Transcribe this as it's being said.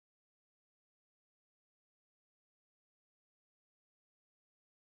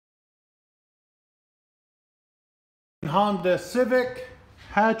Honda Civic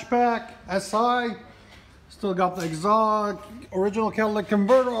hatchback SI. Still got the exhaust, original catalytic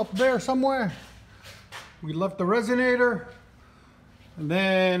converter up there somewhere. We left the resonator, and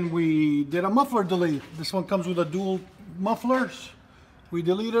then we did a muffler delete. This one comes with a dual mufflers. We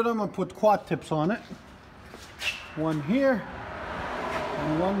deleted them and put quad tips on it. One here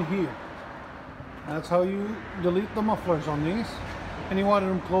and one here. That's how you delete the mufflers on these. And he wanted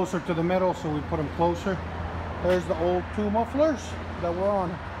them closer to the metal, so we put them closer. There's the old two mufflers that were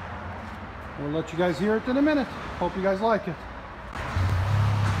on it. We'll let you guys hear it in a minute. Hope you guys like it.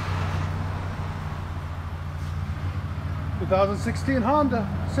 (2016) Honda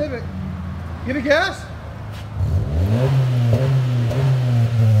Civic. Give it gas.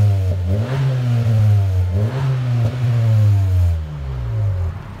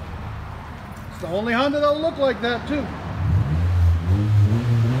 It's the only Honda that'll look like that too.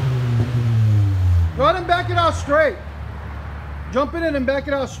 Go ahead and back it out straight. Jump in it and back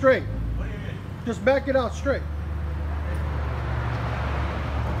it out straight. What do you mean? Just back it out straight.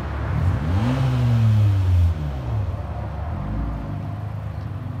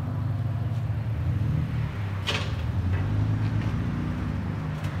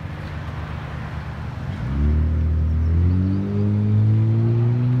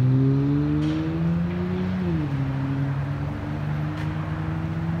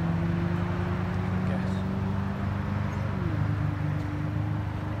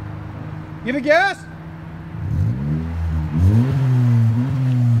 Give it gas.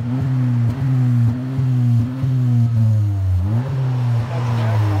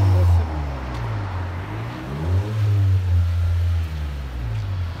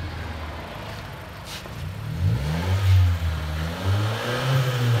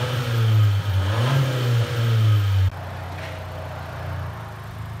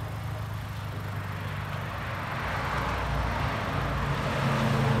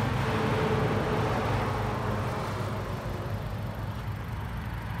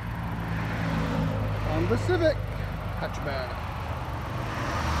 The Civic hatchback.